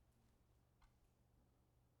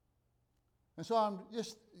 And so I'm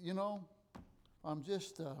just,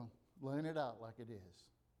 laying it out like it is.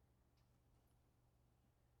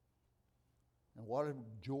 And what a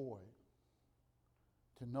joy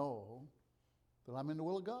to know that I'm in the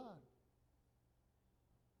will of God.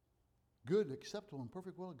 Good, acceptable, and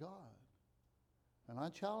perfect will of God. And I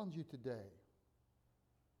challenge you today.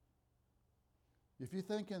 If you're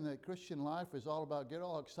thinking that Christian life is all about get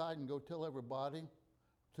all excited and go tell everybody,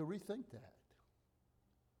 to rethink that.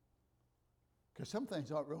 Because some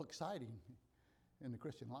things aren't real exciting in the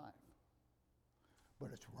Christian life. But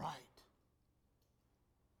it's right.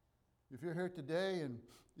 If you're here today and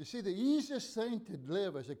you see the easiest thing to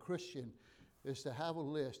live as a Christian is to have a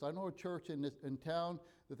list. I know a church in town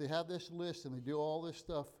that they have this list and they do all this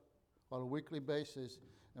stuff on a weekly basis.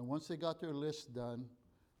 And once they got their list done,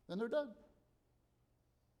 then they're done.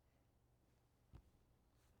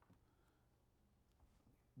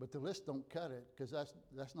 But the list don't cut it because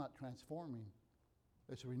that's not transforming.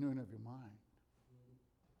 It's a renewing of your mind.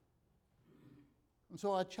 And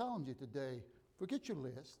so I challenge you today, forget your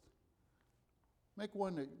list. Make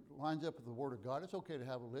one that lines up with the Word of God. It's okay to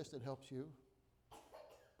have a list that helps you.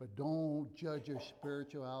 But don't judge your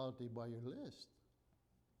spirituality by your list.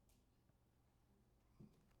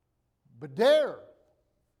 But dare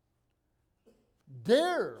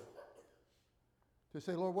to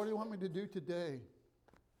say, Lord, what do you want me to do today?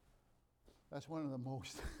 That's one of the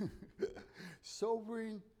most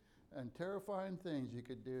sobering and terrifying things you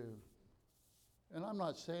could do. And I'm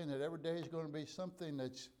not saying that every day is going to be something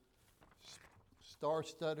that's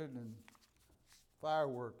star-studded and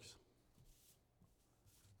fireworks.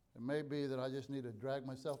 It may be that I just need to drag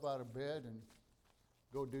myself out of bed and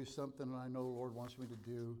go do something that I know the Lord wants me to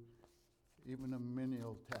do, even a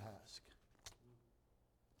menial task.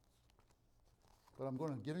 But I'm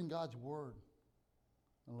going to get in God's Word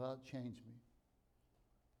and let it change me.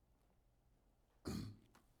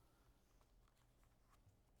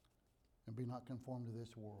 And be not conformed to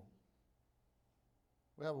this world.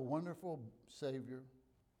 We have a wonderful Savior.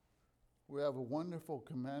 We have a wonderful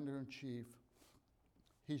Commander-in-Chief.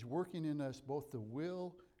 He's working in us both the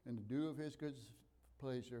will and the do of His good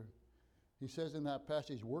pleasure. He says in that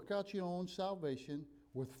passage, work out your own salvation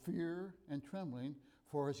with fear and trembling,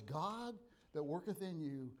 for it's God that worketh in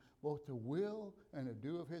you both the will and the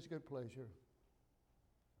do of His good pleasure.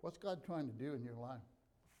 What's God trying to do in your life?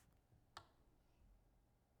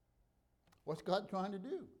 What's God trying to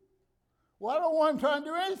do? Well, I don't want Him trying to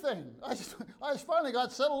do anything. I just finally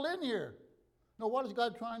got settled in here. No, what is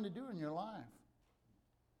God trying to do in your life?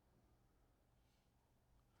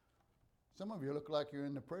 Some of you look like you're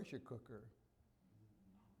in the pressure cooker.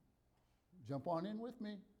 Jump on in with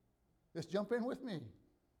me. Just jump in with me.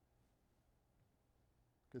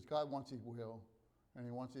 Because God wants His will, and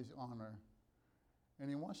He wants His honor, and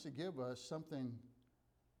He wants to give us something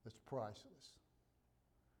that's priceless.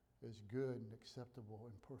 Is good and acceptable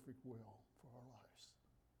and perfect will for our lives.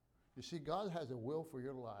 You see, God has a will for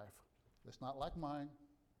your life that's not like mine.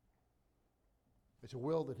 It's a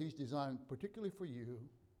will that He's designed particularly for you.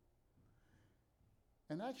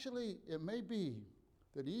 And actually, it may be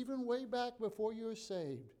that even way back before you were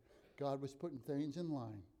saved, God was putting things in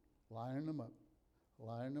line, lining them up,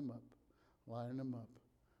 lining them up, lining them up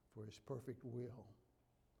for His perfect will.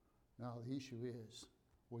 Now, the issue is,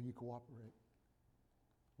 will you cooperate?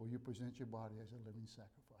 Will you present your body as a living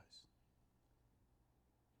sacrifice?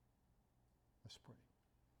 Let's pray.